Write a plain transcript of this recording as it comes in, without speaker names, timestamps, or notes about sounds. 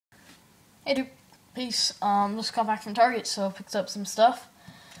Hey dude, peace. Just got back from Target, so picked up some stuff.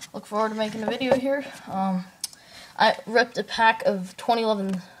 Look forward to making a video here. I ripped a pack of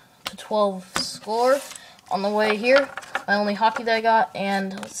 2011 to 12 score on the way here. My only hockey that I got,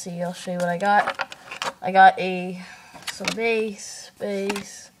 and let's see, I'll show you what I got. I got some base,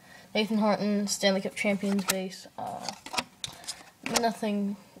 Nathan Horton, Stanley Cup Champions base.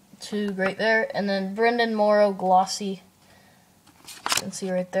 Nothing too great there. And then Brendan Morrow glossy. You can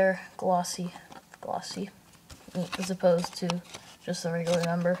see right there, glossy, as opposed to just the regular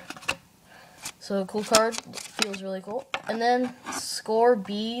number. So cool card, feels really cool. And then Score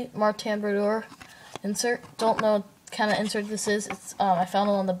B Martin Brodeur insert. Don't know what kind of insert this is. It's I found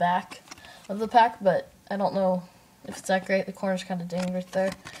it on the back of the pack, but I don't know if it's that great. The corner's kind of dinged right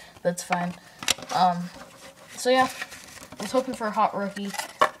there, but it's fine. So yeah, I was hoping for a hot rookie.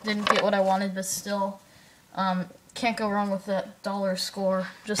 Didn't get what I wanted, but still. Can't go wrong with that dollar Score.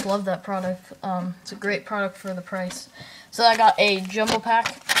 Just love that product. It's a great product for the price. So I got a jumbo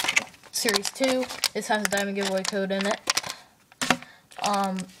pack, Series 2. This has a diamond giveaway code in it.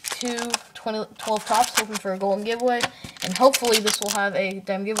 12 tops, hoping for a golden giveaway. And hopefully this will have a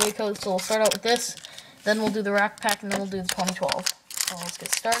diamond giveaway code. So we'll start out with this. Then we'll do the rack pack, and then we'll do the 2012. So let's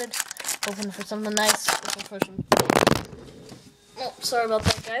get started. Hoping for something nice. Looking for some... Oh, sorry about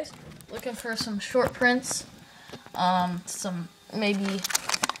that, guys. Looking for some short prints. Some maybe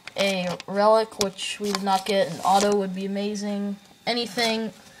a relic, which we did not get. An auto would be amazing.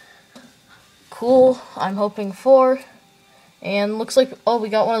 Anything cool I'm hoping for. And looks like, oh, we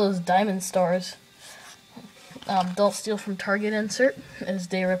got one of those diamond stars. Don't steal from Target insert, as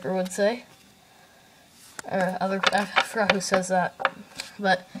Day Ripper would say. I forgot who says that.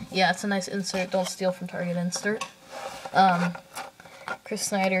 But yeah, it's a nice insert. Don't steal from Target insert. Chris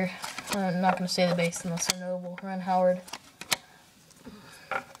Snyder. I'm not going to say the base unless they're notable. Ron Howard.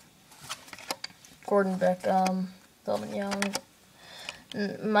 Gordon Beckham. Delvin Young.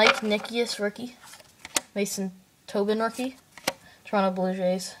 Mike Nikias, rookie. Mason Tobin, rookie. Toronto Blue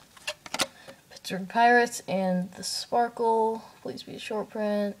Jays. Pittsburgh Pirates. And the Sparkle. Please be a short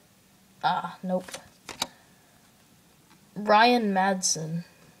print. Nope. Ryan Madsen.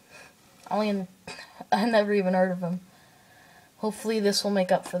 I never even heard of him. Hopefully this will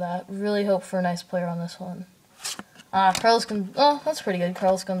make up for that. Really hope for a nice player on this one. Carlos Gonzalez. Oh, that's pretty good.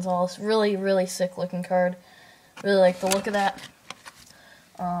 Carlos Gonzalez. Really, really sick looking card. Really like the look of that.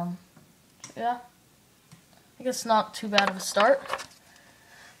 Yeah. I guess not too bad of a start.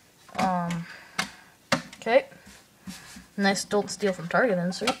 Okay. Nice Don't Steal from Target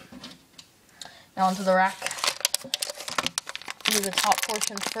insert. Now onto the rack. Do the top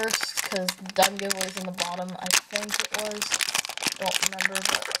portion first, because the diamond giveaway is in the bottom. I think it was. Don't remember,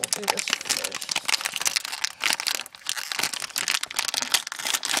 but we'll do this first.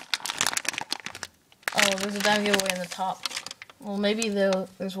 Oh, there's a diamond giveaway in the top. Well, maybe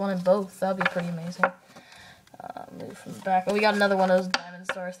there's one in both. That would be pretty amazing. Move from the back. Oh, we got another one of those diamond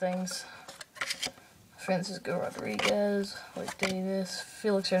star things. Francisco Rodriguez, Blake Davis,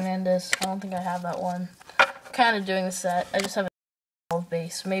 Felix Hernandez. I don't think I have that one. I'm kind of doing the set. I just have a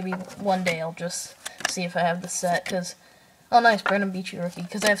base. Maybe one day I'll just see if I have the set, because... Oh, nice, Brandon Beachy rookie,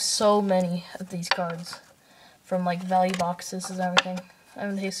 because I have so many of these cards from, like, value boxes and everything.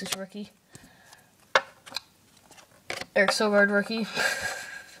 Evan Jesus rookie. Eric Sogard rookie.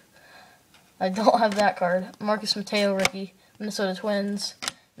 I don't have that card. Marcus Mateo rookie. Minnesota Twins.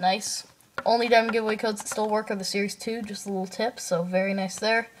 Nice. Only diamond giveaway codes that still work are the Series 2, just a little tip, so very nice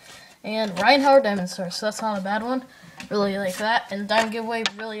there. And Ryan Howard Diamond Star, so that's not a bad one. Really like that. And diamond giveaway,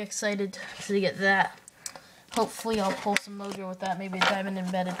 really excited to get that. Hopefully I'll pull some mojo with that. Maybe a diamond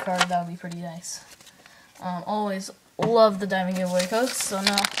embedded card. That would be pretty nice. Always love the diamond giveaway codes. So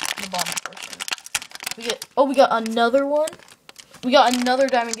now the bottom portion. We got another one. We got another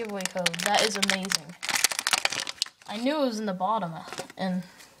diamond giveaway code. That is amazing. I knew it was in the bottom. And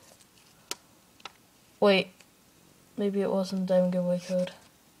wait, maybe it wasn't the diamond giveaway code.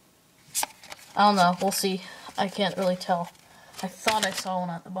 I don't know. We'll see. I can't really tell. I thought I saw one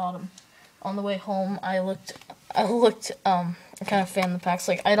at the bottom. On the way home, I kind of fanned the packs.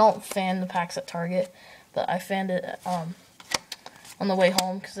 Like, I don't fan the packs at Target, but I fanned it, on the way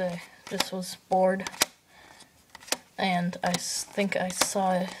home, because I just was bored. And I think I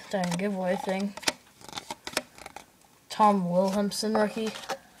saw a diamond giveaway thing. Tom Wilhelmsen rookie.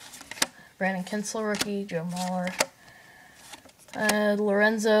 Brandon Kinsler rookie. Joe Mauer.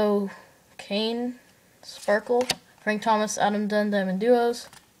 Lorenzo Kane, Sparkle. Frank Thomas, Adam Dunn, Diamond Duos.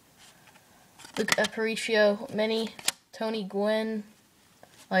 Luke Aparicio, Mini, Tony Gwynn.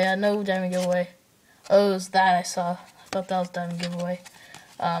 Oh yeah, no diamond giveaway. Oh, it was that I saw. I thought that was diamond giveaway.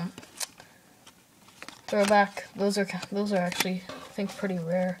 throwback. Those are actually, I think, pretty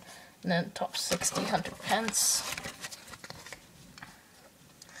rare. And then top 60, 100 pence.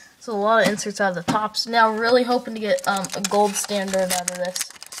 So a lot of inserts out of the tops. Now really hoping to get a gold standard out of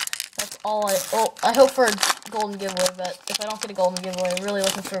this. That's all I hope for a golden giveaway, but if I don't get a golden giveaway, I'm really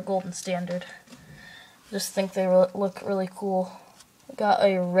looking for a golden standard. Just think they look really cool. I got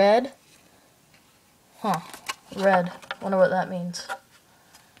a red. Red. Wonder what that means.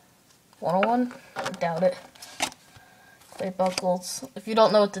 101? I doubt it. Clay buckles. If you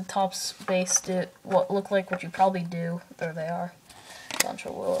don't know what the tops base look like, what you probably do, there they are.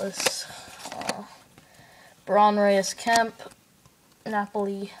 Dontra Willis. Braun Reyes Kemp.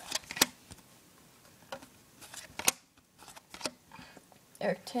 Napoli.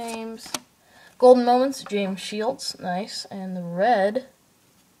 Eric Thames. Golden Moments, James Shields. Nice. And the red,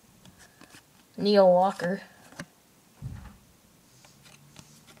 Neil Walker.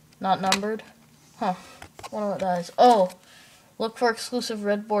 Not numbered. Wonder what that is. Oh, look for exclusive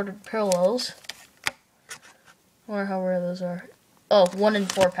red bordered parallels. Wonder how rare those are. Oh, 1 in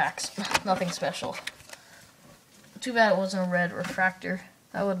 4 packs. Nothing special. Too bad it wasn't a red refractor.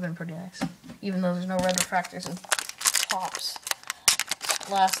 That would have been pretty nice. Even though there's no red refractors in tops.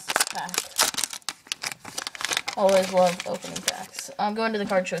 Last pack. Always love opening packs. I'm going to the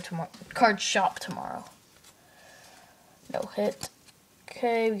card shop tomorrow. No hit.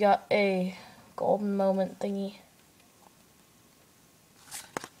 Okay, we got a golden moment thingy.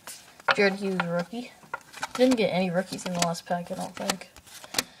 Jared Hughes rookie. Didn't get any rookies in the last pack, I don't think.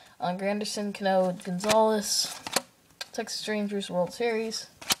 Granderson, Cano, Gonzalez. Texas Rangers World Series.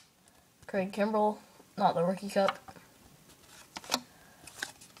 Craig Kimbrell, not the rookie cup.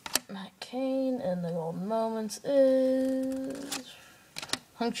 Matt Cain, and the golden moments is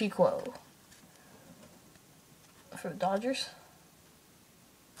Hung-Chi Kuo for the Dodgers.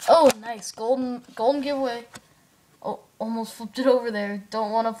 Oh, nice. Golden giveaway. Oh, almost flipped it over there.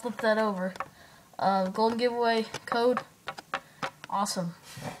 Don't want to flip that over. Golden giveaway code. Awesome.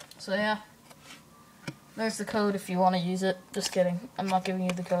 So, yeah. There's the code if you want to use it. Just kidding. I'm not giving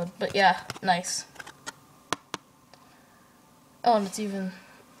you the code. But, yeah. Nice. Oh, and it's even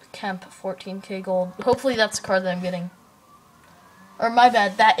Kemp 14K gold. Hopefully that's the card that I'm getting. Or, my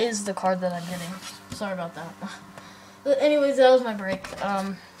bad. That is the card that I'm getting. Sorry about that. But anyways, that was my break.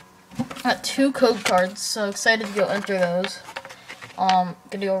 Got 2 code cards, so excited to go enter those. Gonna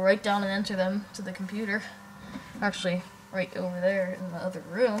go right down and enter them to the computer. Actually, right over there in the other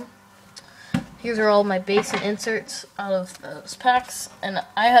room. Here's are all my base and inserts out of those packs. And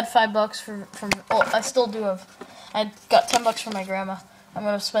I had $5 well, I still do have. I got $10 from my grandma. I'm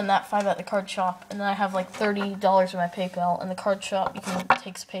gonna spend that $5 at the card shop, and then I have like $30 in my PayPal. And the card shop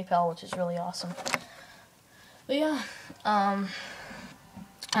takes PayPal, which is really awesome. But yeah,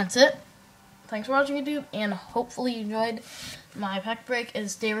 that's it. Thanks for watching, YouTube, and hopefully you enjoyed my pack break.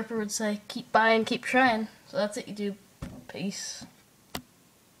 As Day Ripper would say, keep buying, keep trying. So that's it, YouTube. Peace.